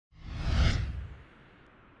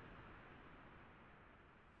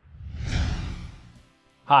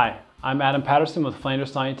Hi, I'm Adam Patterson with Flanders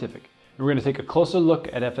Scientific, and we're going to take a closer look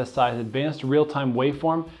at FSI's advanced real-time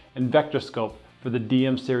waveform and Vectorscope for the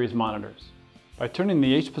DM series monitors. By turning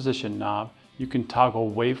the H position knob, you can toggle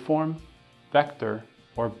waveform, vector,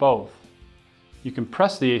 or both. You can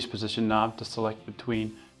press the H position knob to select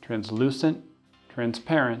between translucent,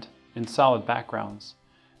 transparent, and solid backgrounds.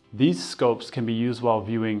 These scopes can be used while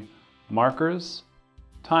viewing markers,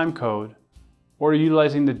 timecode, or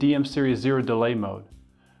utilizing the DM series zero delay mode.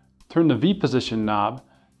 Turn the V position knob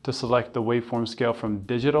to select the waveform scale from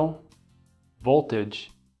digital,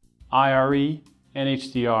 voltage, IRE, and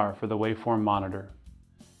HDR for the waveform monitor.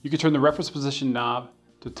 You can turn the reference position knob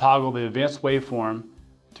to toggle the advanced waveform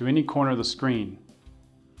to any corner of the screen.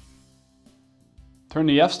 Turn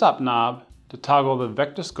the f-stop knob to toggle the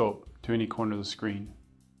Vectorscope to any corner of the screen.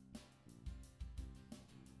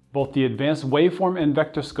 Both the advanced waveform and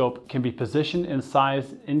Vectorscope can be positioned and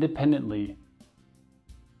sized independently.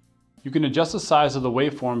 You can adjust the size of the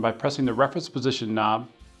waveform by pressing the reference position knob,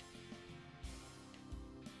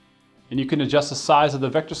 and you can adjust the size of the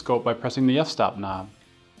Vectorscope by pressing the f-stop knob.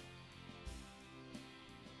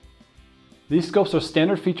 These scopes are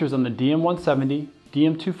standard features on the DM170,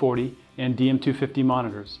 DM240, and DM250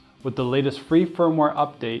 monitors, with the latest free firmware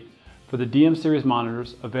update for the DM series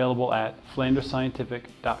monitors available at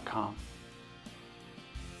flandersscientific.com.